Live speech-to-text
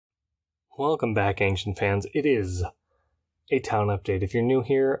Welcome back, Ancient fans. It is a town update. If you're new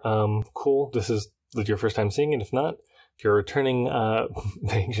here, cool. This is your first time seeing it. If not, if you're a returning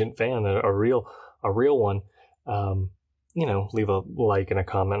Ancient fan, a real one, leave a like and a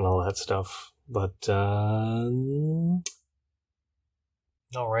comment and all that stuff. But all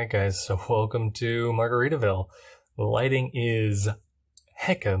right, guys. So welcome to Margaritaville. The lighting is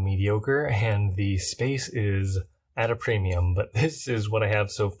hecka mediocre, and the space is at a premium. But this is what I have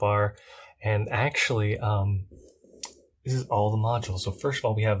so far. And actually, this is all the modules. So first of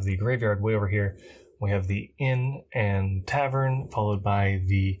all, we have the graveyard way over here. We have the inn and tavern, followed by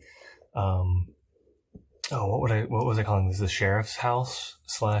the, what was I calling this? The sheriff's house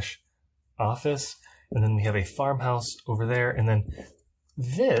 / office. And then we have a farmhouse over there. And then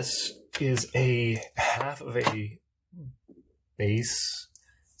this is a half of a base.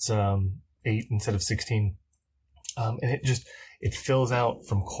 It's 8 instead of 16. And it fills out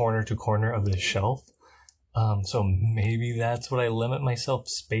from corner to corner of the shelf. So maybe that's what I limit myself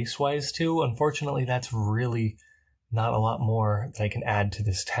space-wise to. Unfortunately, that's really not a lot more that I can add to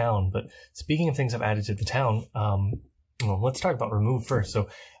this town. But speaking of things I've added to the town, let's talk about remove first. So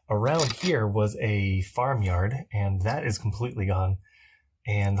around here was a farmyard, and that is completely gone.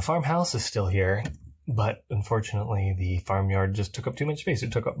 And the farmhouse is still here, but unfortunately, the farmyard just took up too much space.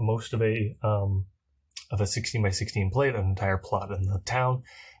 It took up most of a 16 by 16 plate, an entire plot in the town,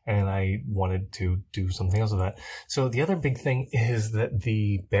 and I wanted to do something else with that. So the other big thing is that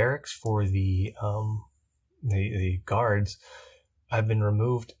the barracks for the guards have been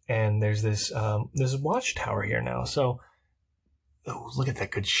removed, and there's this watchtower here now. So, look at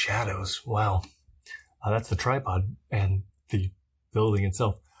that good shadows! Wow, that's the tripod and the building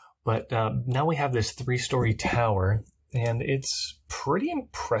itself. But now we have this 3-story tower, and it's pretty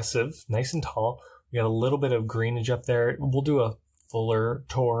impressive, nice and tall. We got a little bit of greenage up there. We'll do a fuller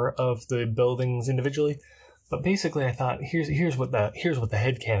tour of the buildings individually, but basically, I thought here's what the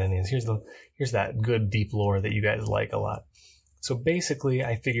headcanon is. Here's that good deep lore that you guys like a lot. So basically,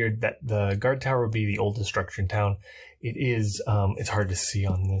 I figured that the guard tower would be the oldest structure in town. It is. It's hard to see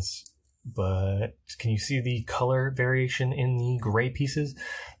on this, but can you see the color variation in the gray pieces?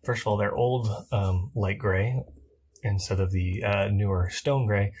 First of all, they're old light gray instead of the newer stone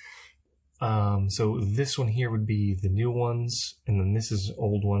gray. So this one here would be the new ones, and then this is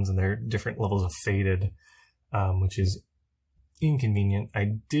old ones, and they're different levels of faded, which is inconvenient.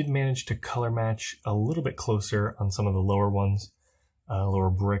 I did manage to color match a little bit closer on some of the lower ones,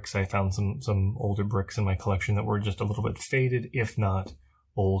 lower bricks. I found some older bricks in my collection that were just a little bit faded, if not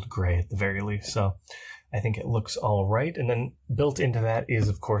old gray at the very least. So I think it looks all right. And then built into that is,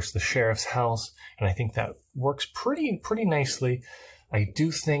 of course, the sheriff's house, and I think that works pretty nicely. I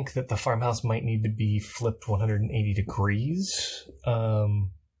do think that the farmhouse might need to be flipped 180 degrees,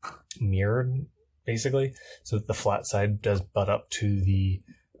 mirrored, basically, so that the flat side does butt up to the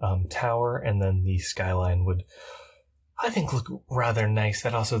tower, and then the skyline would, I think, look rather nice.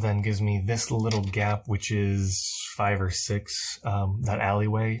 That also then gives me this little gap, which is 5 or 6, that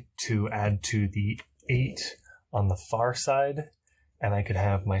alleyway, to add to the 8 on the far side, and I could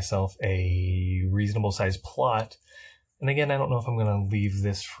have myself a reasonable sized plot. And again, I don't know if I'm going to leave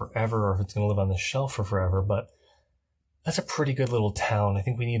this forever or if it's going to live on the shelf for forever, but that's a pretty good little town. I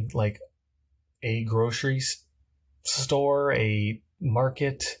think we need like a grocery store, a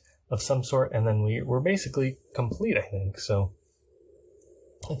market of some sort, and then we're basically complete, I think. So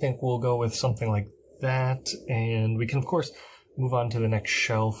I think we'll go with something like that, and we can, of course, move on to the next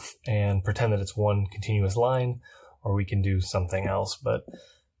shelf and pretend that it's one continuous line, or we can do something else, but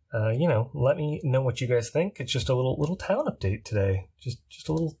let me know what you guys think. It's just a little town update today. Just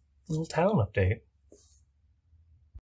a little town update.